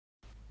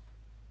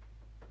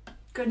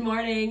Good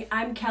morning,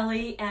 I'm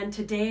Kelly, and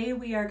today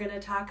we are going to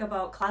talk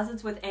about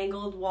closets with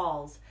angled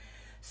walls.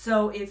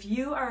 So if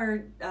you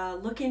are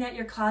looking at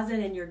your closet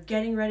and you're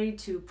getting ready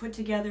to put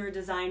together a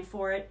design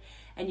for it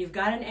and you've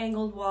got an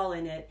angled wall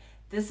in it,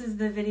 this is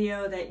the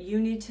video that you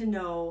need to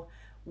know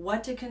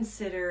what to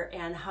consider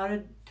and how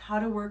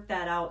to work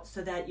that out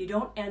so that you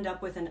don't end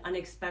up with an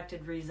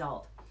unexpected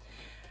result.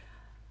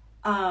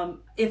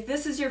 If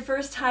this is your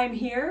first time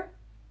here,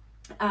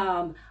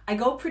 I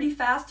go pretty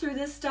fast through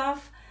this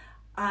stuff.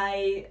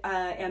 I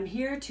am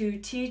here to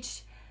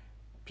teach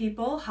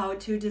people how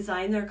to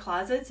design their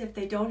closets if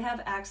they don't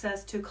have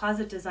access to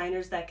closet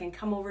designers that can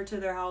come over to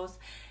their house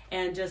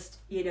and just,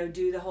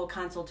 do the whole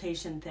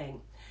consultation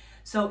thing.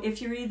 So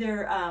if you're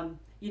either,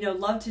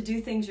 love to do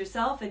things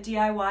yourself, a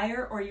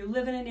DIYer, or you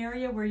live in an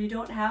area where you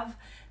don't have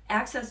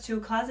access to a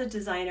closet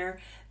designer,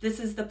 this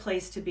is the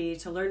place to be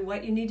to learn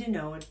what you need to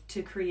know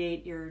to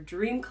create your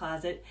dream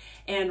closet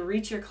and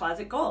reach your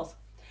closet goals.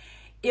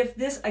 If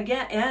this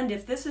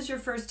is your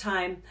first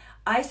time,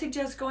 I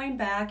suggest going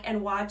back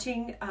and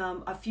watching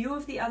a few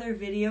of the other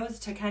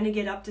videos to kind of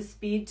get up to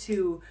speed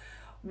to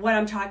what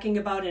I'm talking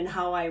about and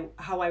how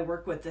I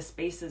work with the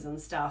spaces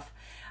and stuff,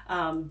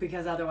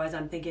 because otherwise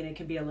I'm thinking it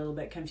can be a little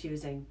bit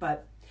confusing.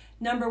 But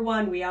number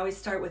one, we always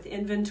start with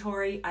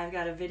inventory. I've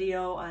got a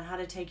video on how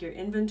to take your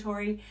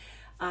inventory.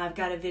 I've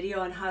got a video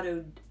on how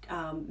to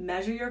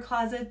measure your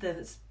closet,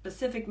 the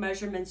specific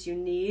measurements you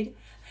need.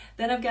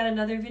 Then I've got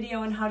another video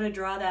on how to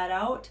draw that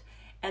out.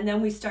 And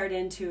then we start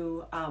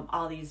into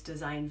all these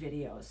design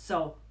videos.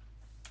 So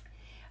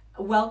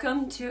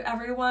welcome to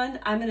everyone.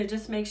 I'm going to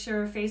just make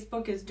sure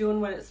Facebook is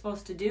doing what it's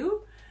supposed to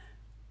do.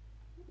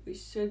 We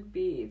should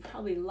be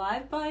probably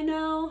live by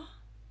now.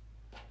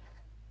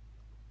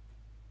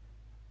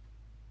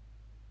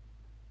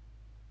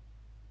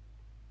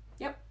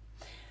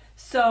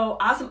 So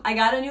awesome. I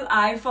got a new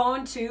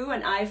iPhone too,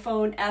 an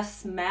iPhone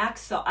S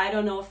Max. So I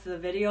don't know if the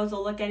videos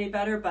will look any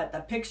better, but the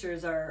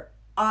pictures are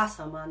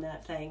awesome on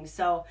that thing.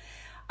 So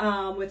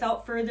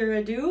without further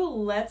ado,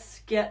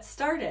 let's get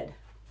started.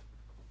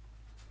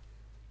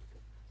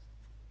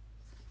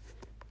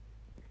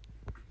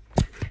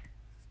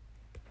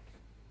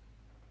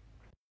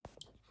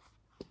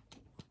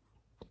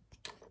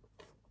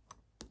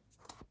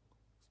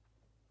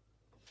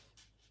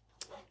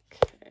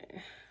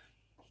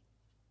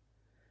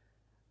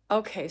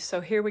 Okay,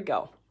 so here we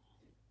go.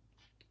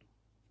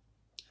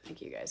 I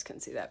think you guys can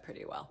see that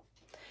pretty well.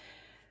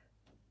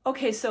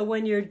 Okay, so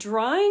when you're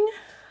drawing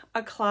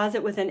a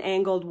closet with an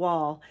angled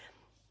wall,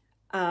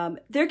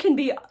 there can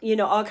be,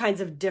 all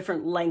kinds of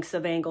different lengths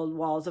of angled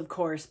walls, of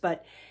course,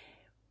 but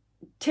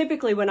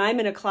typically when I'm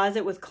in a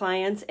closet with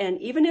clients, and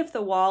even if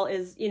the wall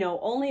is,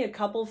 only a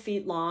couple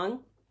feet long,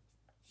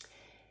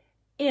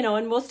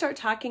 and we'll start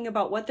talking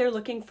about what they're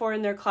looking for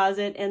in their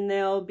closet, and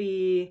they'll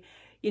be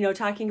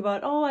talking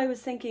about, oh, I was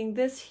thinking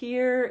this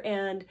here,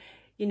 and,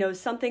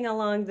 something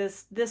along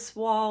this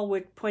wall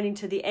with pointing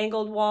to the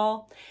angled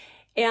wall.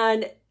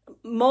 And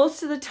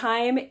most of the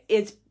time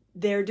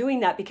they're doing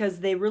that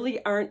because they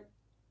really aren't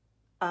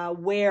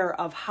aware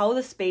of how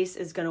the space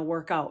is going to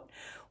work out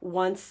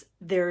once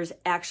there's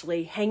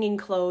actually hanging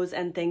clothes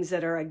and things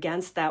that are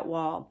against that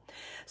wall.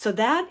 So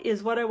that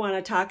is what I want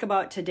to talk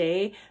about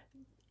today.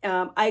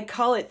 I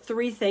call it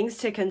 3 things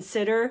to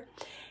consider.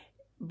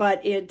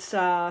 But it's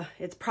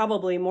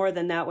probably more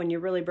than that when you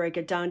really break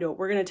it down to it.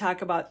 We're going to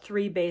talk about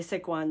 3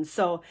 basic ones.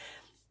 So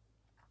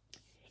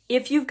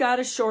if you've got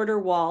a shorter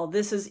wall,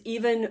 this is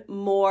even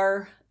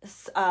more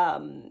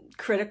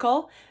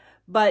critical.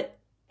 But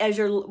as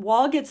your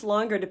wall gets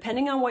longer,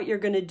 depending on what you're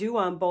going to do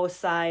on both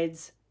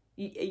sides,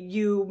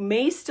 you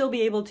may still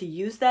be able to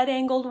use that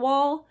angled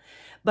wall,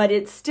 but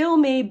it still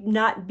may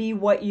not be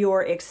what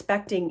you're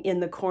expecting in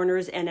the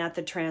corners and at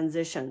the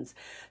transitions.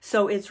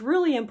 So it's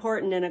really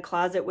important in a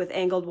closet with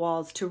angled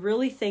walls to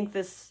really think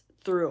this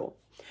through.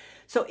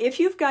 So if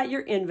you've got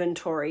your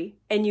inventory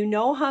and you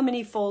know how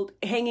many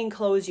hanging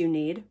clothes you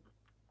need,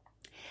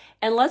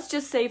 and let's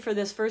just say for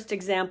this first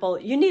example,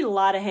 you need a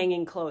lot of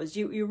hanging clothes.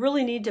 You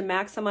really need to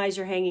maximize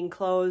your hanging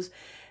clothes.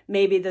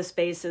 Maybe the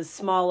space is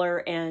smaller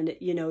and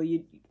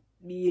you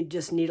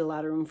just need a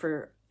lot of room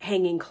for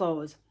hanging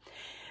clothes.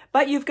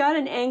 But you've got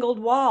an angled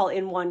wall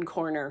in one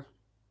corner.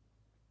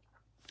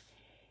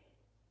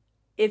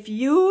 If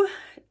you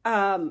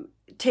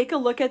take a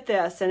look at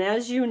this, and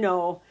as you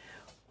know,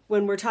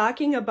 when we're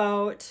talking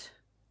about,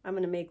 I'm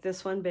going to make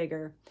this one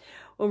bigger.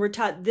 When we're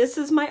taught, this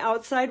is my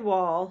outside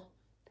wall.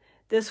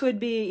 This would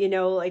be,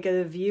 like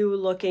a view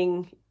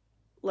looking,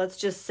 let's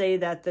just say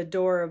that the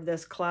door of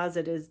this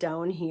closet is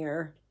down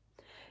here.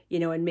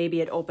 And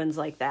maybe it opens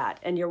like that,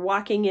 and you're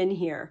walking in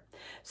here.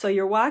 So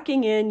you're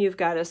walking in, you've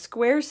got a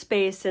square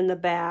space in the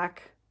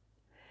back,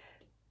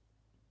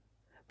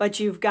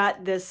 but you've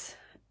got this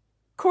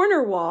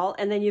corner wall,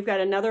 and then you've got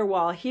another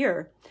wall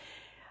here.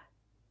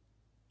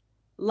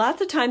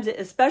 Lots of times,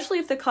 especially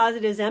if the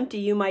closet is empty,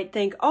 you might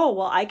think, oh,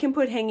 well, I can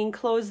put hanging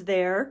clothes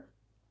there,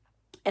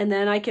 and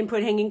then I can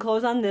put hanging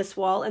clothes on this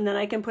wall, and then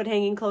I can put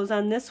hanging clothes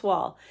on this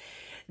wall.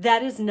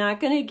 That is not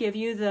going to give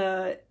you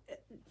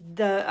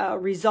the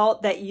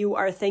result that you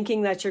are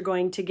thinking that you're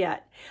going to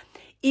get.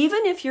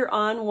 Even if you're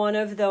on one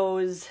of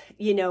those,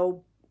 you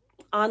know,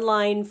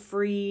 online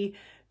free,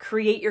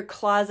 create your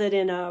closet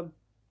in a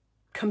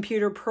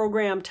computer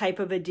program type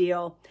of a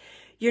deal,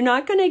 you're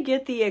not going to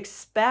get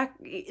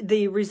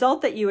the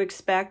result that you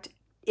expect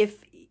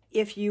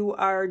if you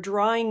are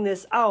drawing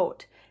this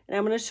out. And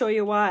I'm going to show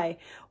you why.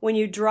 When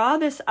you draw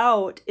this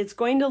out, it's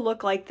going to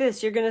look like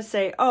this. You're going to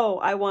say, oh,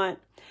 I want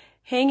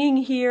hanging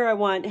here, I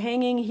want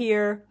hanging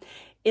here.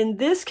 In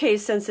this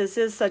case, since this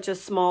is such a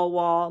small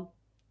wall,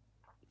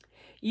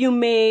 you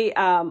may,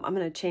 I'm going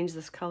to change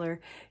this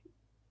color.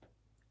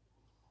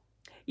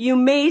 You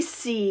may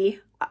see,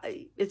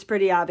 it's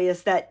pretty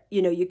obvious that,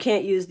 you know, you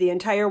can't use the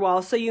entire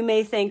wall. So you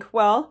may think,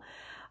 well,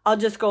 I'll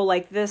just go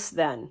like this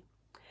then.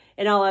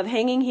 And I'll have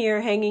hanging here,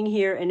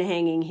 and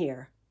hanging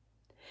here.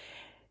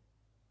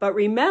 But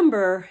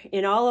remember,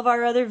 in all of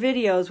our other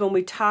videos, when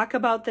we talk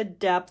about the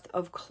depth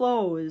of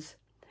clothes,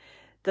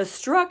 the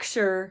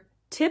structure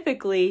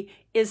typically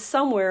is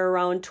somewhere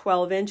around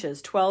 12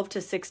 inches, 12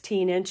 to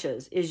 16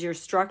 inches is your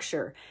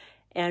structure.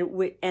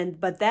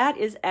 But that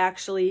is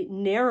actually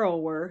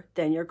narrower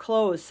than your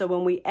clothes. So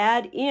when we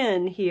add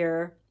in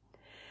here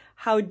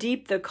how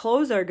deep the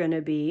clothes are going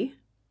to be,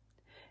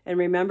 and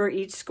remember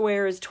each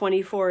square is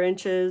 24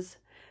 inches,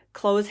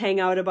 clothes hang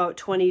out about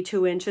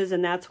 22 inches,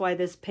 and that's why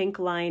this pink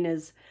line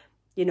is,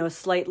 you know,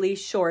 slightly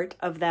short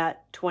of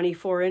that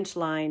 24-inch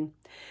line.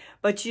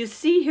 But you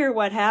see here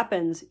what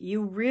happens.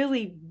 You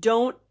really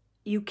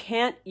you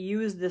can't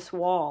use this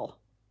wall.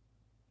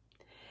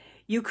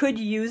 You could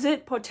use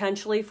it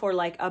potentially for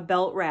like a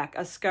belt rack,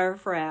 a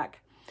scarf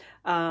rack,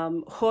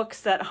 hooks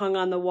that hung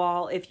on the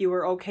wall if you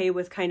were okay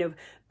with kind of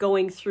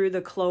going through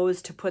the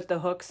clothes to put the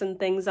hooks and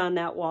things on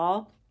that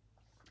wall.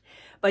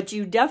 But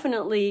you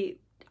definitely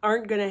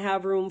aren't going to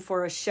have room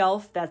for a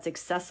shelf that's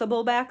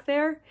accessible back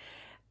there.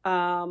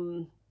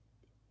 And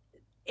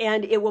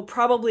it will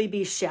probably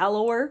be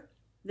shallower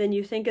than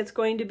you think it's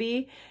going to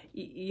be.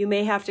 You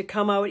may have to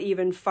come out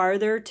even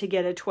farther to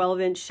get a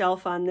 12-inch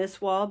shelf on this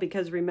wall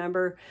because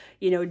remember,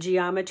 you know,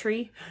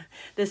 geometry.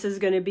 This is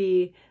going to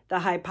be the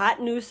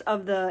hypotenuse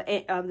of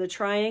the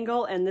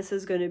triangle, and this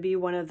is going to be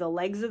one of the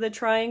legs of the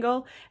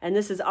triangle, and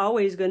this is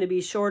always going to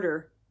be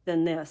shorter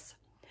than this.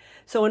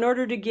 So in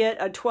order to get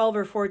a 12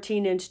 or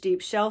 14-inch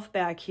deep shelf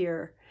back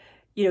here,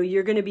 you know,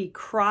 you're going to be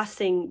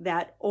crossing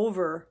that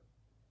over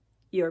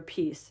your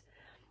piece.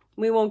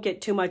 We won't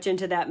get too much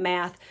into that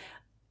math.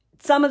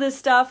 Some of this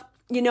stuff,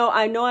 you know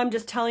I'm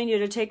just telling you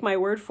to take my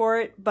word for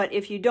it, but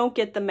if you don't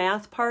get the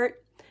math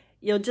part,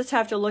 you'll just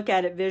have to look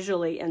at it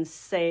visually and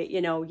say,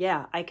 you know,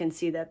 yeah, I can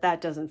see that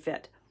that doesn't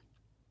fit.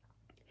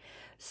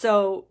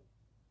 So,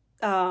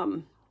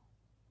 so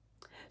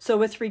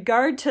with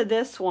regard to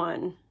this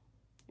one,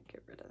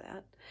 get rid of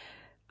that.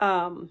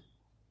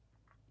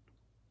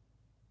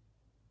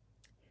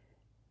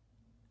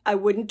 I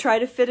wouldn't try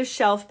to fit a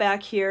shelf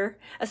back here,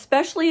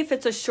 especially if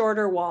it's a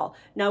shorter wall.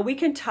 Now we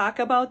can talk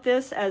about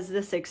this as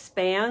this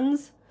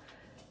expands.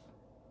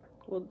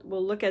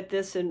 We'll look at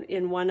this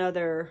in one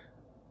other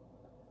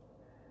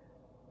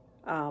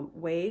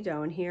way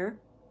down here.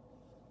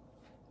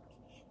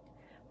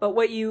 But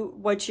what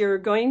you're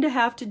going to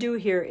have to do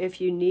here, if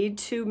you need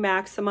to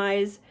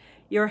maximize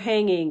your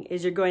hanging,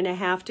 is you're going to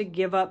have to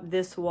give up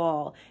this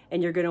wall,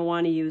 and you're going to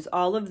want to use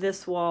all of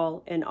this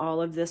wall and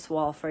all of this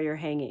wall for your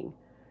hanging.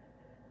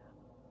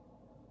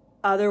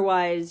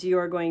 Otherwise, you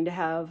are going to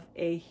have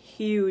a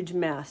huge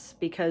mess,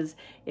 because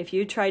if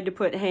you tried to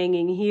put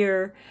hanging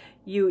here,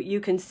 you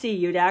can see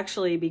you'd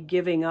actually be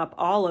giving up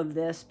all of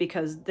this,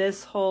 because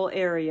this whole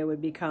area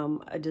would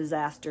become a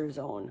disaster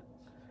zone.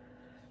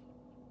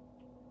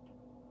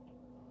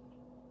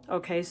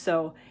 Okay,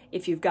 so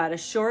if you've got a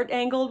short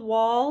angled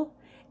wall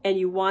and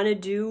you want to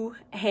do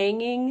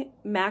hanging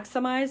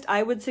maximized,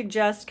 I would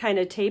suggest kind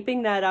of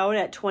taping that out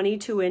at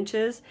 22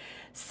 inches.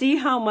 See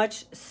how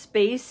much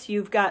space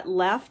you've got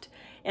left.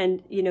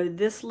 And you know,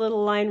 this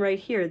little line right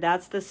here,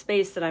 that's the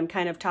space that I'm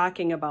kind of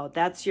talking about.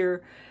 That's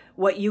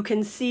what you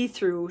can see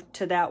through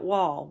to that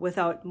wall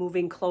without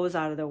moving clothes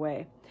out of the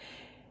way.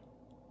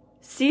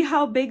 See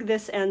how big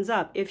this ends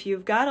up. If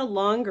you've got a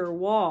longer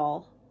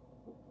wall,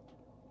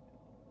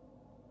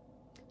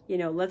 you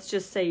know, let's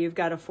just say you've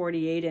got a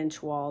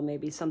 48-inch wall,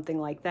 maybe something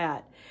like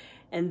that.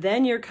 And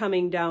then you're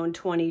coming down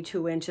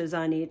 22 inches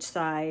on each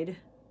side.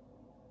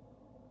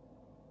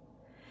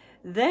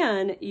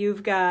 Then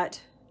you've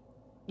got,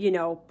 you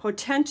know,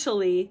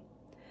 potentially,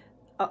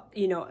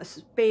 you know, a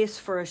space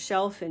for a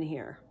shelf in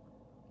here.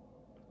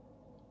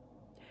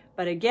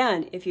 But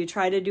again, if you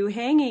try to do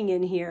hanging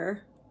in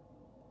here,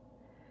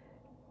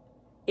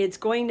 it's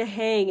going to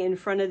hang in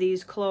front of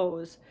these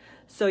clothes.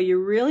 So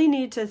you really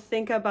need to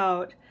think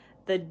about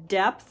the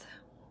depth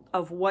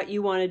of what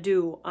you want to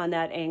do on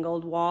that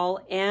angled wall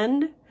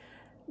and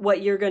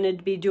what you're going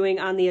to be doing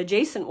on the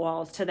adjacent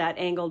walls to that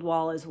angled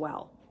wall as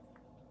well.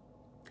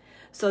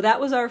 So that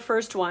was our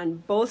first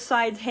one, both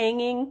sides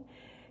hanging.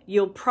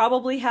 You'll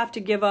probably have to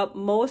give up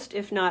most,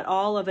 if not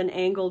all, of an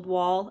angled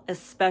wall,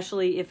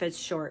 especially if it's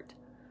short.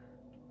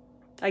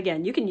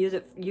 Again, you can use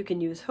it, you can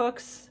use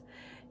hooks,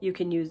 you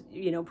can use,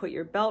 put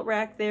your belt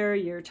rack there,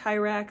 your tie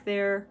rack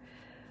there,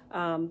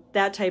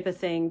 that type of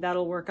thing.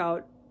 That'll work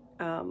out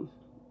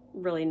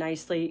really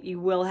nicely. You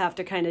will have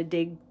to kind of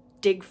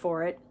dig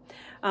for it.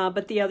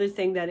 But the other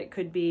thing that it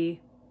could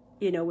be,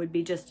 would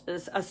be just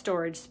a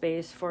storage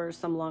space for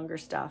some longer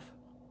stuff.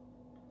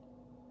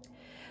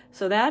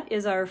 So that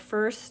is our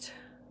first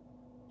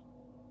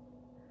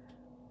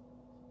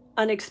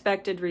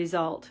unexpected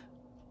result,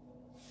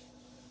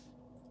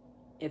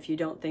 if you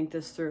don't think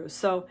this through.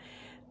 So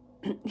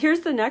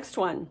here's the next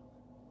one.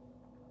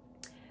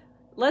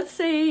 Let's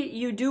say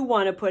you do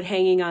want to put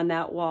hanging on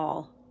that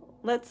wall.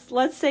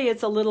 Let's say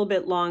it's a little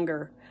bit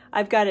longer.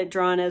 I've got it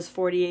drawn as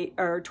 48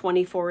 or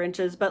 24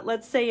 inches, but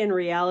let's say in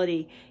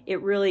reality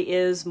it really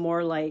is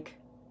more like,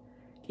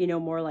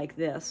 more like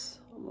this.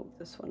 I'll move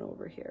this one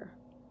over here.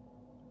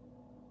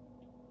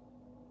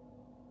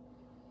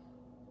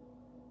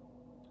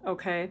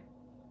 Okay.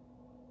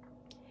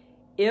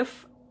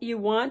 If you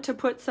want to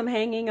put some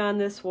hanging on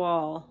this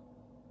wall,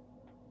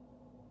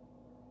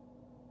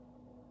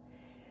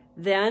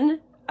 then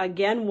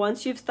again,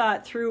 once you've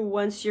thought through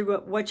what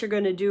you're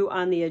going to do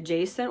on the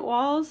adjacent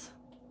walls,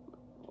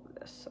 move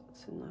this so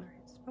it's in the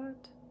right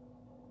spot.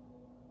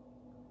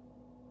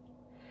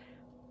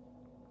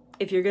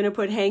 If you're going to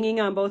put hanging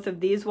on both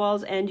of these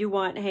walls and you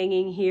want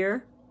hanging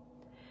here,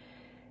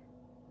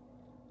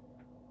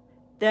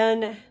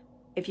 then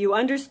if you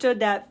understood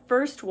that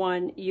first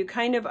one, you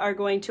kind of are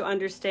going to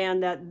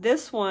understand that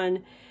this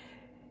one,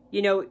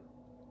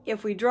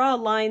 if we draw a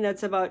line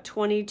that's about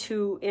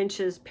 22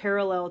 inches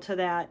parallel to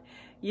that,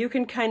 you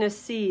can kind of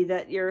see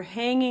that your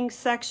hanging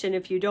section,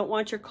 if you don't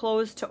want your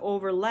clothes to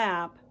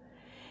overlap,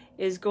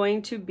 is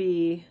going to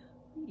be,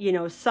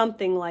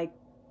 something like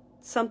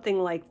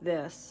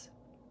this.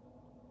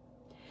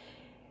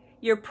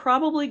 You're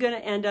probably going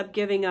to end up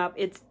giving up,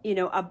 it's,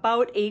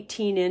 about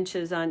 18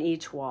 inches on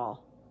each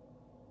wall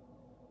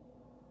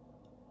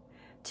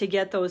to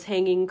get those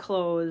hanging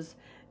clothes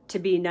to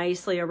be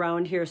nicely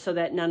around here so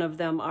that none of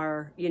them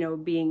are,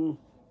 being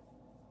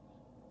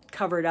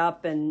covered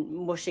up and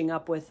mushing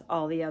up with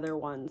all the other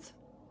ones.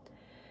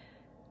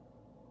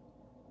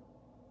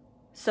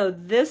 So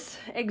this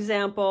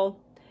example,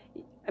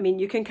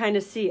 you can kind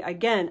of see,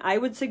 again, I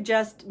would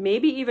suggest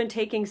maybe even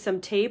taking some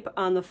tape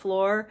on the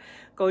floor,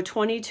 go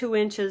 22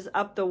 inches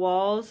up the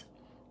walls,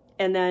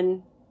 and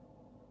then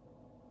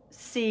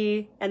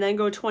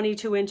go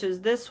 22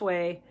 inches this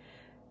way.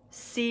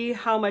 See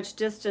how much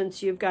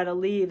distance you've got to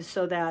leave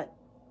so that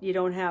you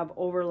don't have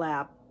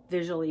overlap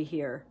visually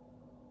here.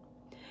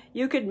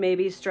 You could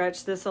maybe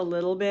stretch this a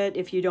little bit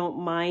if you don't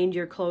mind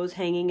your clothes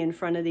hanging in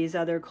front of these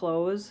other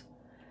clothes.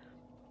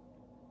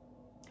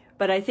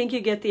 But I think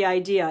you get the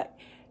idea.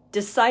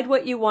 Decide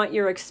what you want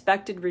your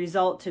expected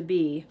result to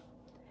be.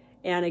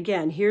 And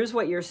again, here's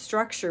what your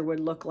structure would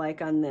look like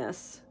on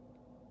this.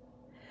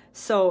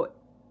 So,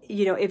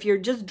 if you're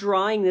just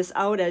drawing this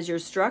out as your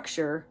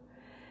structure,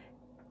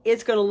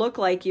 it's going to look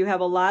like you have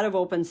a lot of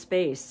open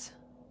space,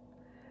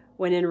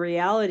 when in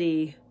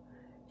reality,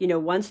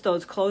 once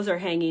those clothes are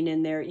hanging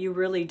in there, you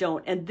really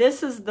don't. And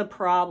this is the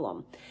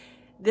problem.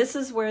 This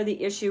is where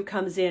the issue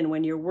comes in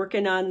when you're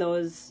working on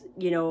those,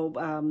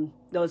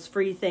 those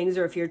free things,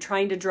 or if you're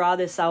trying to draw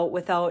this out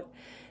without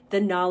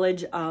the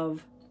knowledge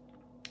of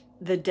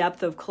the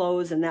depth of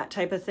clothes and that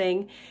type of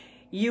thing.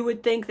 You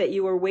would think that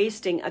you were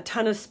wasting a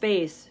ton of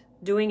space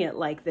doing it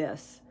like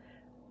this.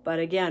 But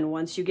again,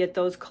 once you get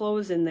those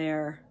clothes in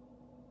there,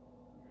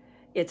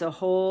 it's a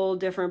whole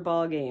different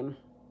ball game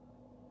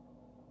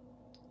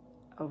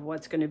of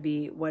what's going to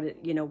be, what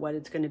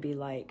it's going to be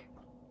like.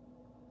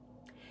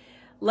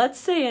 Let's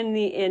say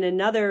in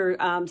another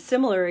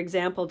similar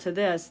example to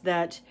this,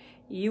 that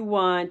you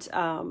want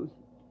to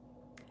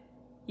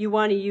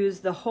use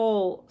the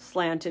whole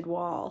slanted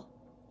wall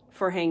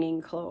for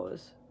hanging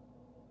clothes,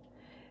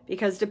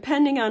 because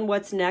depending on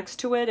what's next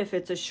to it, if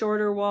it's a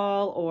shorter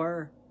wall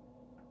or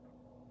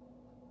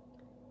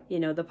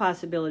the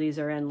possibilities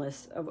are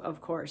endless, of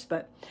course.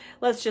 But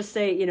let's just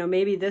say,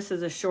 maybe this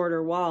is a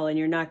shorter wall and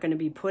you're not going to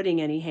be putting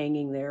any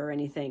hanging there or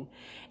anything.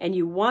 And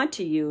you want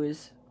to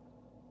use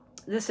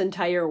this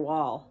entire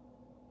wall.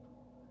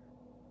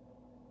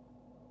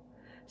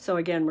 So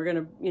again, we're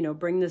going to,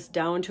 bring this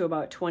down to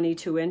about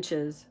 22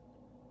 inches.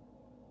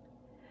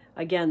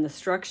 Again, the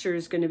structure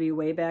is going to be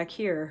way back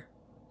here,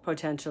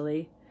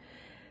 potentially.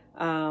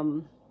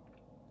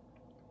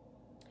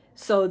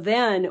 So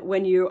then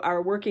when you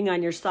are working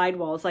on your side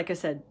walls, like I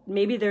said,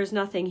 maybe there's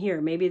nothing here.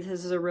 Maybe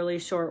this is a really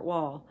short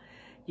wall.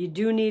 You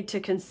do need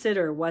to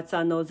consider what's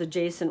on those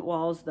adjacent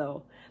walls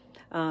though.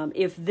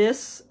 If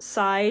this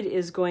side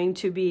is going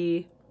to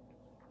be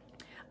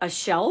a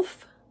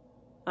shelf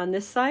on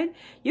this side,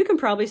 you can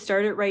probably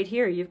start it right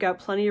here. You've got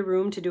plenty of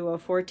room to do a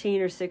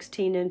 14 or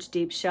 16 inch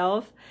deep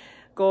shelf.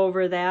 Go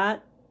over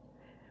that.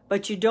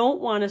 But you don't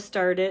want to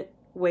start it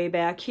way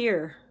back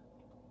here,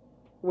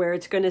 where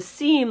it's going to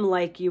seem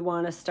like you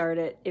want to start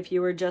it if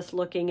you were just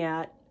looking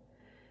at,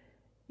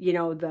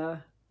 the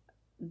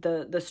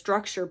the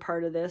structure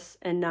part of this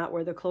and not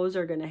where the clothes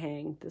are going to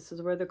hang. This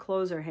is where the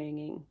clothes are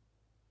hanging.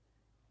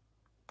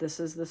 This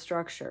is the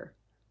structure.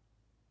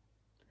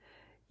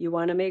 You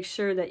want to make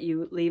sure that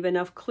you leave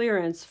enough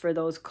clearance for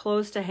those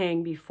clothes to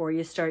hang before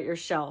you start your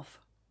shelf.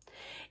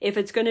 If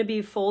it's going to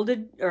be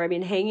folded, or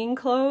hanging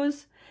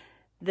clothes,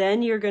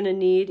 then you're going to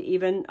need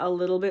even a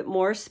little bit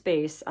more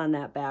space on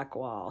that back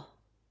wall.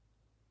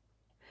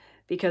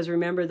 Because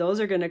remember, those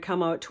are going to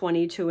come out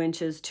 22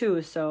 inches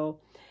too. So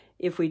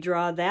if we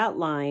draw that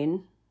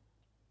line,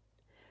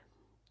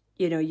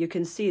 you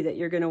can see that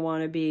you're going to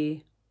want to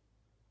be,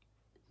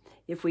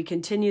 if we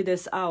continue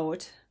this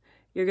out,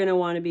 you're going to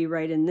want to be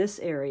right in this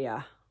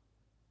area.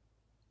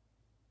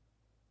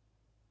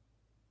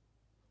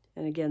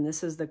 And again,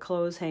 this is the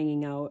clothes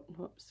hanging out.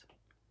 Whoops.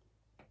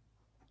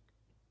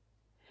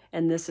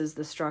 And this is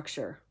the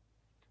structure.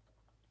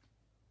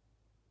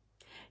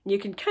 And you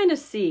can kind of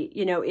see,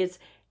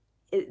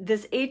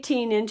 this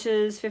 18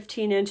 inches,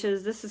 15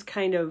 inches, this is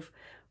kind of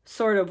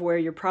sort of where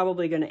you're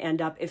probably going to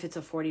end up if it's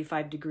a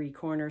 45-degree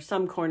corner.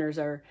 Some corners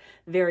are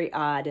very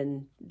odd,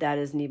 and that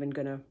isn't even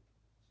going to,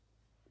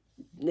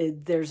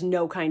 there's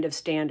no kind of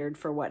standard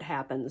for what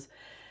happens.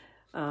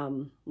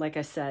 Like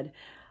I said,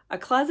 a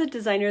closet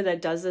designer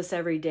that does this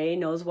every day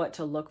knows what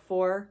to look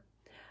for.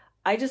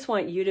 I just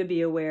want you to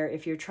be aware,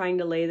 if you're trying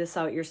to lay this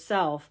out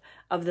yourself,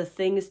 of the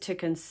things to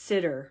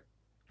consider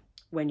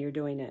when you're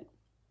doing it.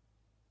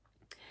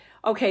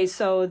 Okay,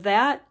 so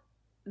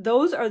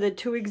those are the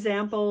two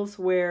examples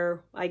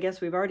where, I guess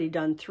we've already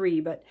done three,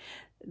 but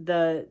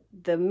the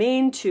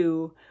main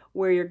two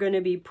where you're going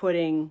to be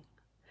putting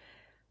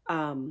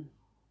a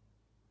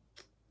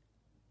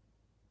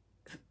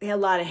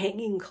lot of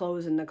hanging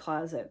clothes in the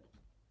closet.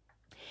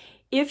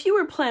 If you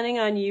were planning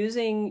on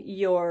using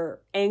your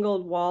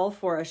angled wall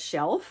for a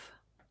shelf,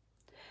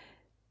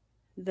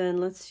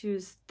 then let's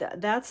use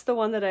that's the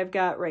one that I've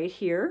got right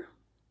here.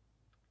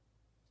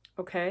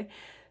 Okay,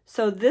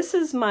 so this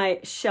is my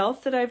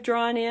shelf that I've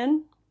drawn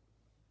in.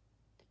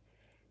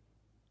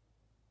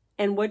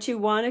 And what you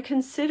want to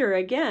consider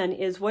again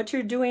is what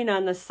you're doing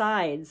on the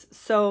sides.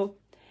 So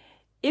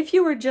if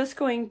you were just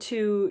going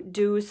to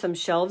do some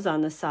shelves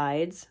on the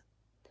sides,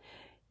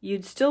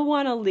 you'd still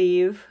want to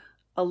leave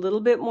a little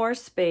bit more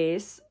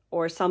space,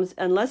 or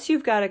unless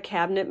you've got a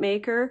cabinet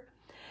maker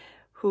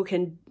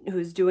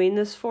who's doing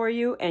this for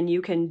you, and you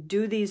can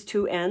do these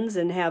two ends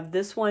and have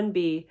this one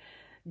be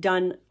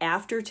done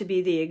after to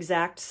be the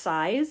exact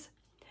size.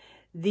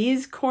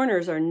 These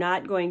corners are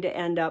not going to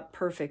end up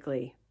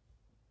perfectly.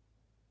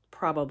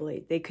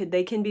 Probably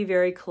they can be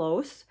very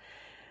close,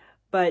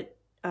 but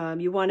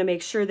you want to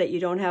make sure that you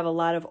don't have a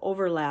lot of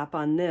overlap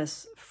on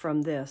this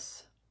from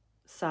this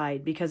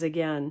side, because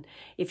again,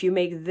 if you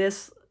make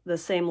this the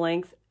same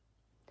length,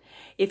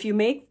 if you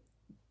make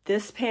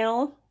this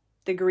panel,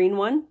 the green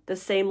one, the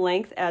same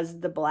length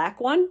as the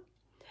black one,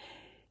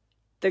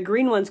 the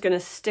green one's going to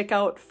stick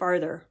out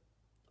farther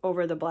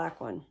over the black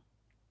one.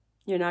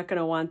 You're not going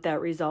to want that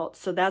result.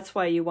 So that's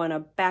why you want to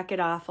back it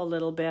off a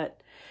little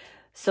bit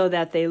so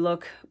that they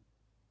look,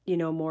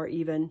 more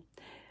even.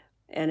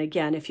 And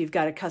again, if you've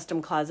got a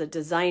custom closet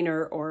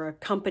designer or a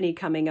company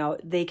coming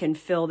out, they can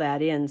fill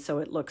that in so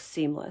it looks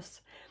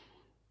seamless.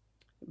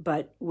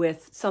 But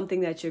with something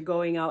that you're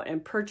going out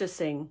and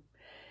purchasing,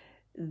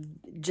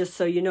 just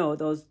so you know,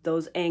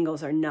 those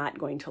angles are not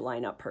going to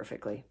line up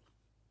perfectly.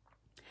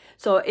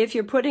 So if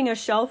you're putting a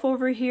shelf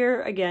over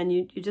here, again,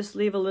 you just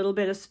leave a little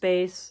bit of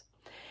space.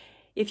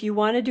 If you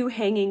want to do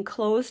hanging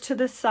clothes to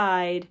the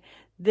side,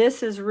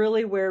 this is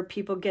really where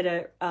people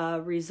get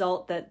a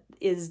result that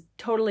is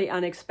totally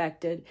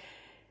unexpected.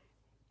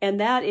 And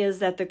that is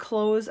that the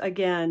clothes,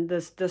 again,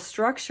 the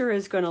structure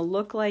is going to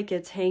look like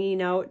it's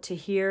hanging out to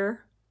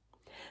here.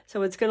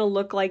 So it's going to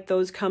look like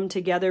those come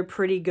together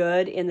pretty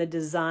good in the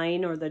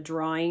design or the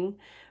drawing,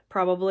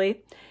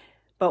 probably.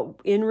 But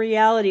in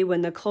reality,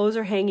 when the clothes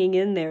are hanging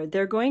in there,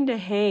 they're going to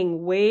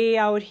hang way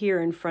out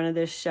here in front of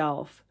this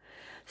shelf.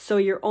 So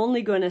you're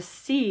only going to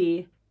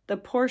see the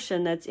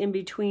portion that's in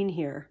between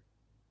here.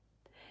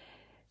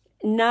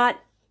 Not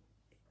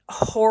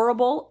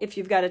horrible if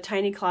you've got a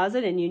tiny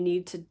closet and you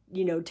need to,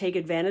 take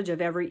advantage of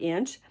every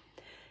inch.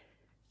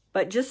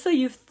 But just so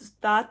you've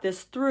thought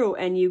this through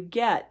and you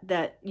get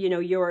that,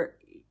 your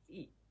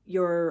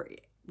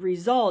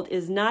result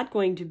is not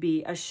going to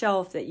be a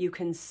shelf that you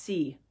can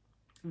see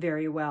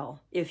very well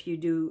if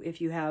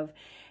you have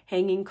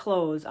hanging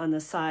clothes on the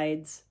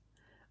sides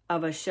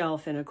of a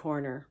shelf in a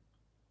corner.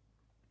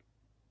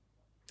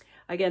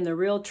 Again, the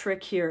real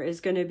trick here is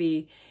going to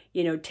be,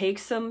 take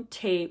some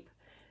tape,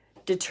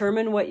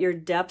 determine what your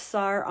depths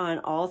are on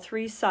all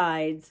three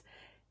sides,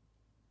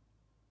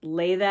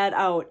 lay that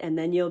out, and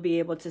then you'll be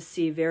able to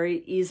see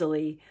very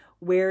easily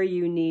where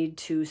you need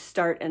to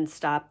start and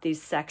stop these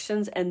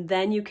sections, and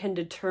then you can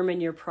determine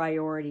your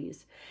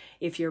priorities.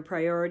 If your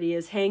priority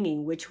is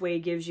hanging, which way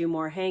gives you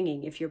more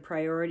hanging? If your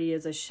priority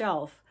is a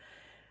shelf,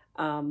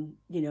 then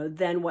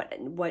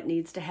what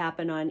needs to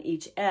happen on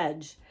each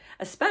edge,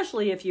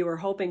 especially if you were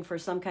hoping for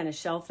some kind of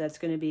shelf that's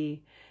going to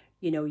be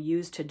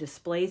use to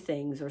display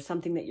things or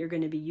something that you're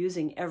going to be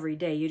using every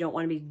day. You don't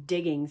want to be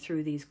digging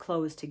through these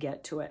clothes to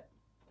get to it.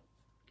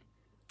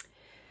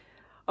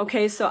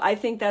 Okay, so I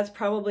think that's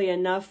probably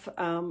enough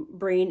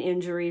brain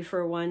injury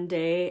for one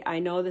day. I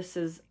know this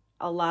is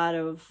a lot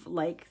of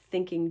like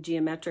thinking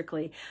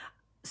geometrically.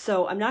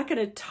 So I'm not going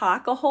to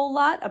talk a whole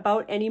lot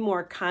about any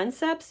more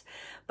concepts,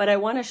 but I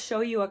want to show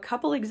you a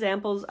couple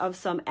examples of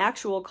some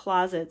actual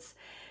closets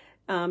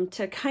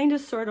to kind of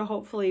sort of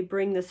hopefully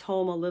bring this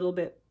home a little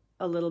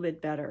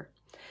bit better.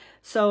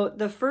 So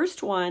the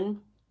first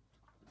one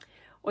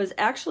was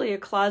actually a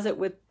closet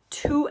with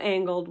 2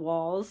 angled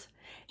walls.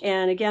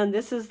 And again,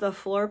 this is the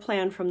floor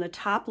plan from the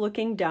top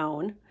looking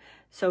down.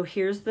 So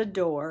here's the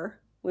door.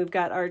 We've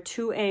got our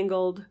 2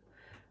 angled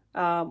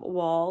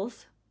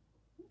walls,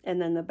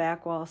 and then the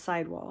back wall,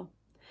 side wall.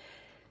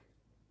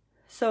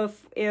 So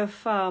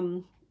if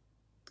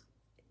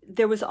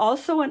there was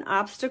also an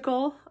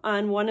obstacle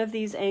on one of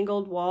these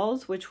angled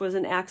walls, which was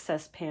an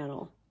access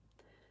panel.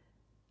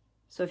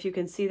 So if you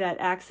can see that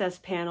access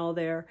panel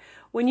there,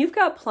 when you've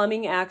got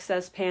plumbing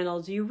access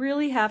panels, you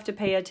really have to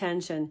pay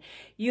attention.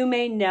 You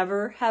may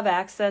never have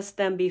accessed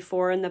them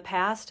before in the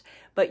past,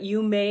 but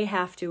you may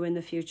have to in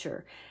the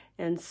future.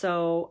 And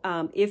so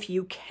if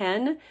you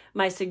can,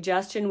 my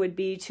suggestion would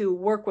be to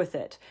work with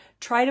it.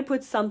 Try to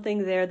put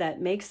something there that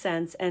makes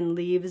sense and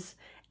leaves,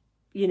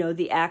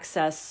 the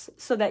access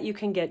so that you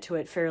can get to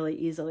it fairly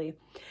easily.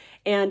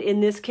 And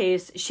in this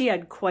case, she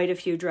had quite a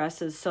few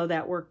dresses, so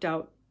that worked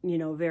out,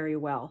 very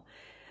well.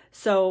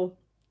 So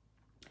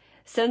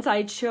since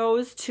I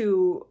chose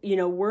to,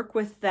 work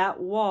with that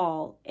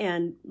wall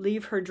and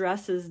leave her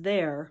dresses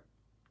there,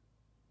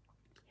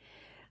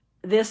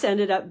 this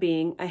ended up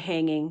being a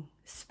hanging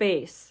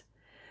space.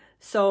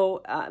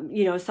 So,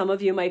 some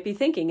of you might be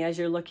thinking as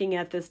you're looking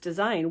at this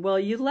design, well,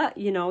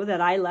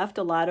 that I left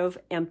a lot of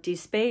empty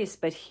space,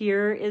 but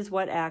here is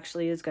what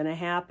actually is going to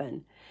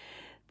happen.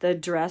 The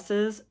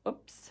dresses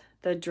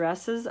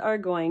are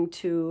going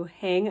to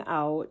hang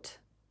out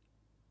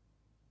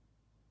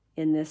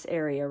in this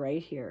area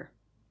right here.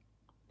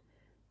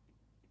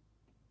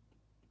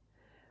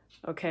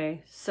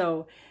 Okay,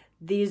 so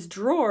these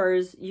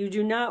drawers, you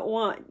do not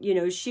want,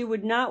 she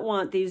would not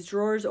want these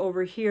drawers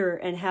over here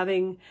and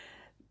having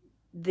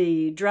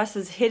the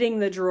dresses hitting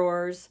the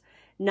drawers,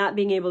 not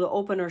being able to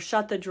open or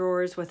shut the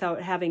drawers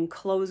without having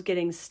clothes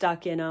getting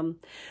stuck in them.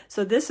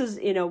 So this is,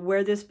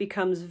 where this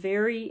becomes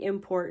very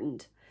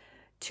important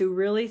to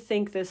really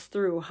think this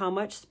through. How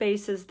much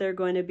space is there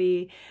going to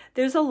be?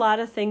 There's a lot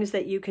of things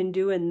that you can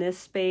do in this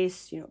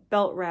space,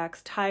 belt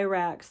racks, tie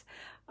racks,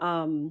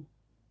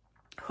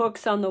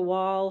 hooks on the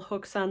wall,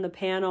 hooks on the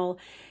panel.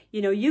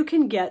 You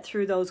can get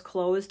through those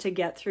clothes to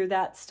get through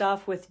that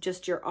stuff with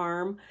just your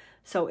arm.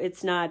 So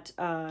it's not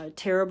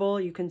terrible.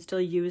 You can still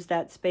use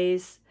that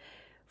space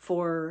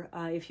for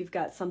if you've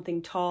got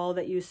something tall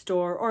that you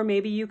store, or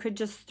maybe you could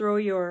just throw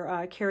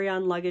your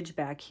carry-on luggage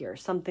back here,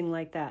 something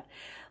like that.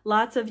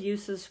 Lots of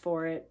uses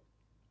for it.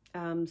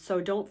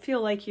 So don't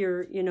feel like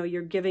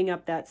you're giving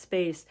up that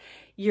space.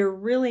 You're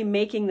really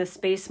making the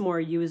space more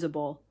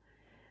usable.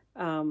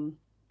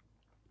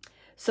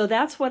 So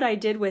that's what I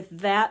did with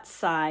that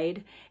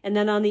side. And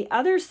then on the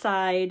other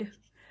side,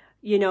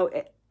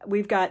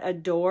 we've got a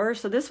door.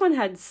 So this one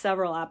had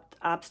several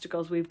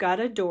obstacles. We've got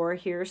a door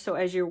here. So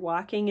as you're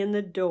walking in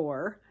the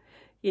door,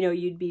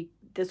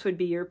 this would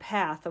be your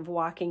path of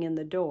walking in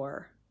the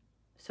door.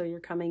 So you're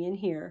coming in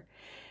here.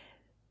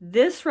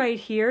 This right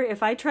here,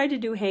 if I tried to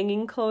do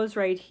hanging clothes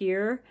right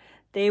here,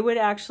 they would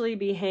actually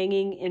be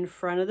hanging in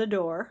front of the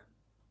door,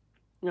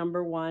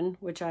 number one,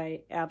 which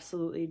I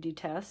absolutely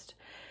detest.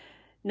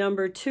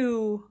 Number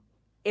two,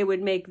 it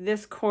would make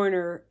this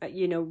corner,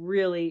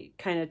 really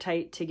kind of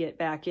tight to get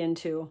back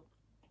into.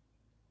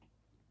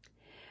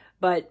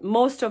 But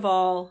most of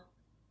all,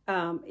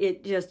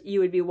 you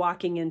would be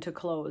walking into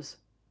clothes.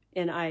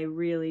 And I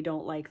really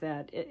don't like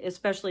that,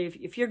 especially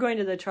if you're going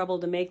to the trouble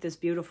to make this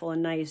beautiful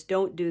and nice,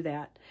 don't do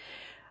that.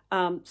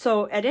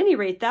 So at any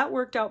rate, that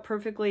worked out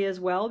perfectly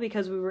as well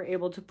because we were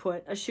able to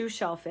put a shoe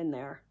shelf in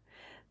there.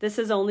 This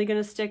is only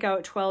going to stick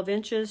out 12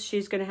 inches.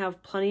 She's going to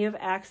have plenty of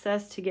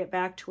access to get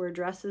back to her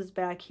dresses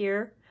back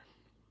here.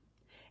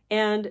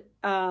 And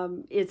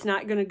it's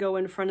not going to go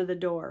in front of the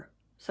door.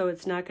 So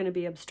it's not going to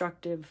be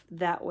obstructive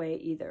that way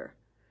either.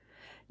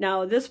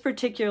 Now, this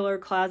particular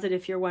closet,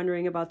 if you're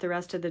wondering about the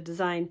rest of the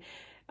design,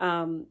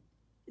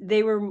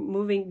 they were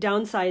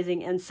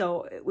downsizing, and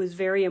so it was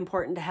very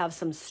important to have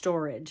some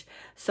storage.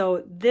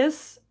 So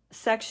this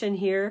section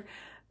here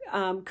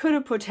could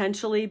have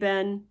potentially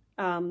been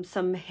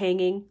some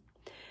hanging,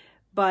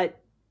 but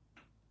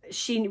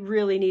she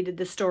really needed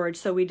the storage,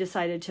 so we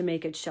decided to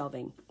make it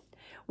shelving.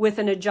 With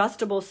an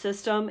adjustable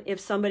system, if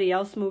somebody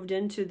else moved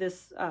into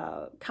this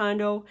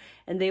condo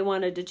and they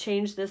wanted to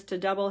change this to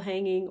double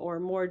hanging or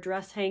more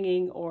dress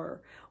hanging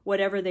or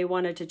whatever they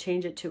wanted to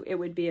change it to, it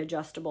would be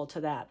adjustable to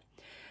that.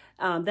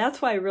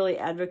 That's why I really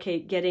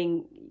advocate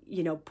getting,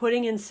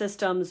 putting in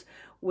systems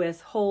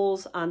with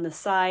holes on the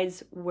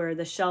sides where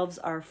the shelves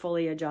are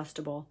fully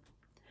adjustable,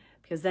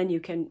 because then you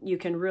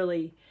can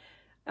really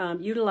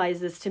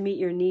utilize this to meet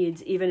your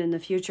needs even in the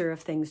future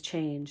if things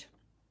change.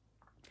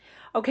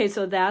 Okay,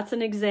 so that's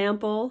an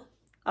example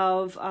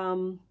of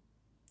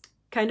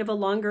kind of a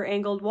longer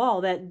angled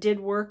wall that did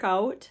work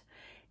out,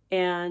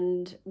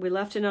 and we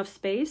left enough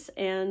space,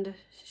 and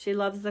she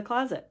loves the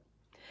closet.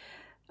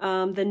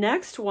 The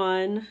next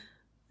one,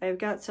 I've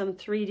got some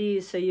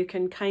 3Ds so you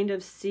can kind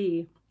of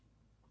see.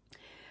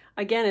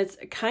 Again, it's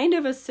kind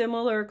of a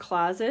similar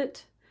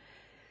closet.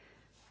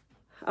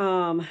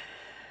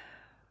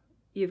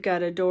 You've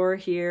got a door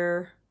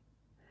here,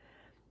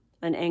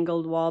 an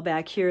angled wall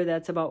back here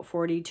that's about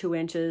 42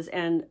 inches.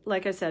 And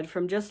like I said,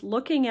 from just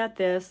looking at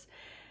this,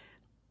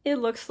 it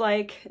looks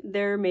like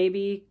there may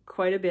be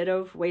quite a bit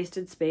of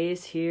wasted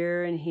space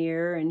here and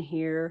here and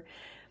here.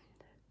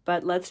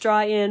 But let's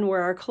draw in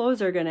where our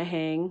clothes are going to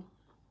hang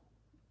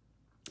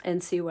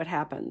and see what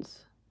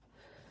happens.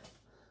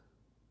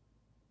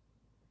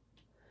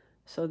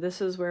 So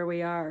this is where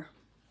we are.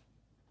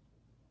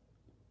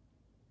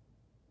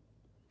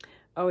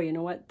 Oh, you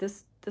know what?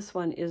 This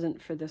one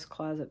isn't for this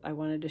closet. I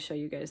wanted to show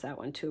you guys that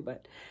one too,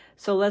 but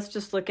so let's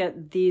just look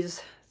at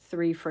these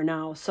three for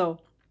now. So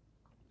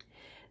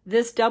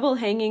this double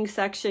hanging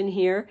section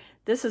here,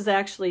 this is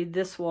actually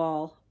this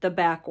wall, the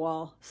back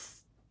wall,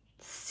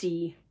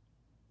 C,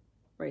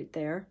 right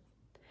there.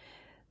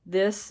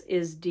 This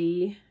is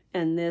D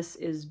and this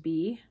is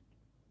B.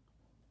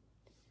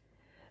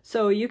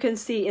 So you can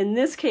see in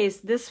this case,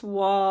 this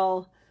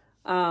wall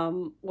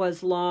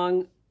was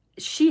long.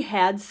 She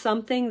had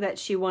something that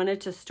she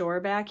wanted to store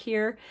back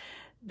here.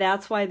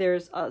 That's why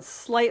there's a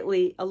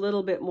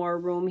little bit more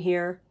room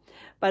here.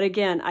 But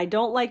again, I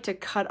don't like to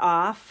cut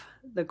off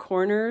the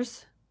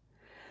corners.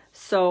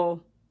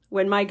 So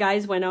when my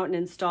guys went out and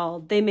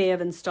installed, they may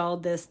have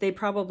installed this. They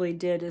probably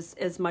did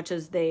as much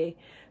as they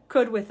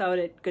could without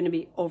it going to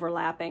be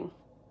overlapping.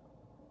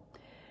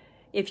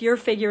 If you're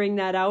figuring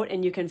that out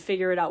and you can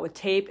figure it out with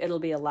tape, it'll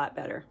be a lot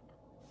better.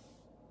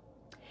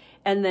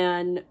 And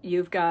then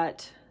you've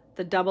got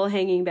the double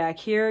hanging back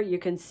here. You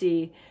can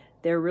see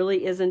there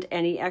really isn't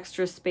any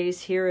extra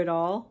space here at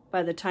all.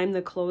 By the time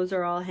the clothes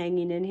are all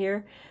hanging in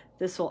here,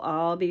 this will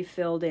all be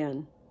filled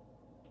in.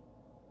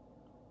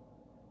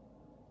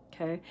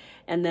 Okay,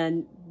 and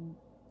then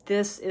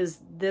this is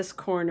this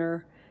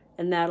corner,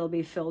 and that'll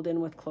be filled in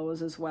with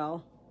clothes as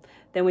well.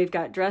 Then we've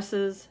got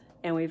dresses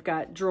and we've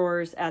got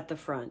drawers at the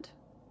front.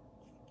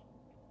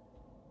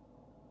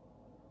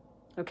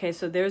 Okay,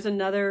 so there's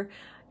another,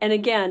 and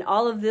again,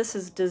 all of this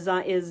is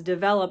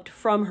developed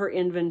from her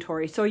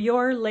inventory. So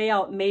your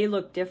layout may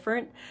look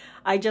different.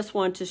 I just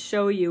want to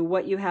show you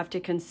what you have to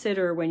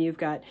consider when you've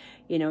got,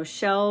 you know,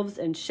 shelves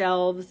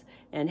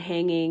and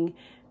hanging,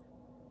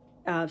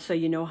 so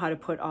you know how to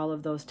put all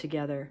of those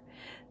together.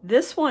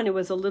 This one, it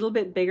was a little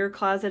bit bigger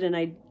closet, and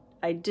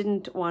I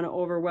didn't want to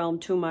overwhelm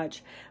too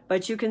much,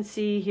 but you can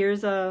see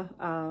here's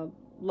a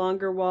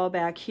longer wall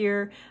back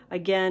here.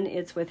 Again,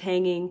 it's with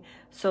hanging,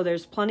 so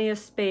there's plenty of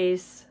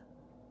space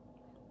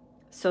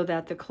so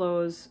that the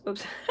clothes,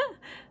 oops,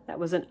 that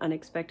was an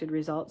unexpected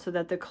result, so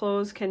that the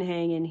clothes can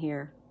hang in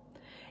here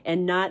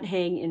and not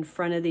hang in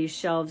front of these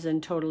shelves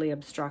and totally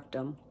obstruct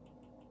them.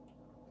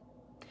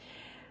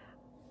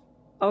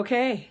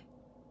 Okay,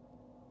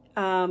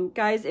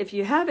 guys, if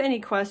you have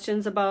any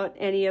questions about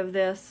any of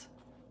this,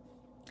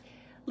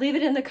 leave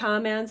it in the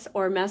comments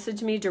or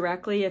message me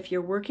directly. If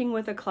you're working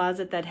with a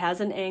closet that has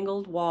an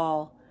angled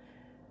wall,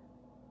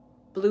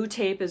 blue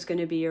tape is going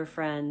to be your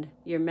friend.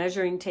 Your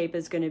measuring tape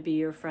is going to be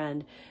your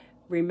friend.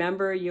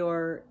 Remember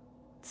your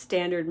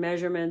standard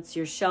measurements.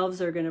 Your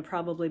shelves are going to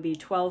probably be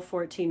 12,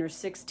 14, or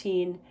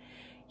 16.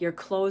 Your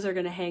clothes are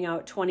going to hang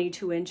out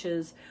 22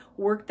 inches.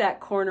 Work that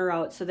corner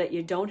out so that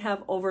you don't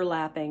have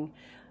overlapping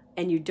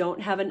and you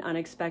don't have an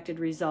unexpected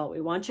result.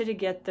 We want you to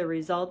get the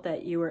result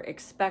that you were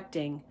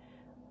expecting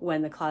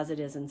when the closet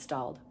is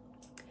installed.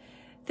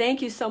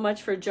 Thank you so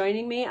much for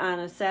joining me on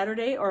a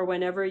Saturday or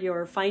whenever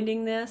you're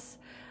finding this.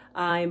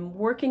 I'm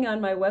working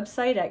on my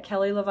website at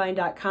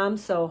kellylevine.com,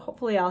 so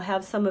hopefully I'll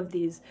have some of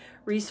these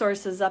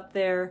resources up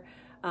there,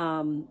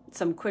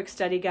 some quick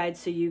study guides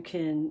so you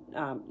can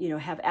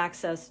have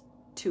access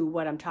to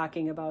what I'm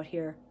talking about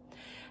here.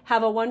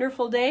 Have a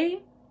wonderful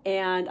day,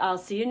 and I'll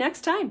see you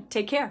next time.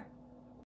 Take care.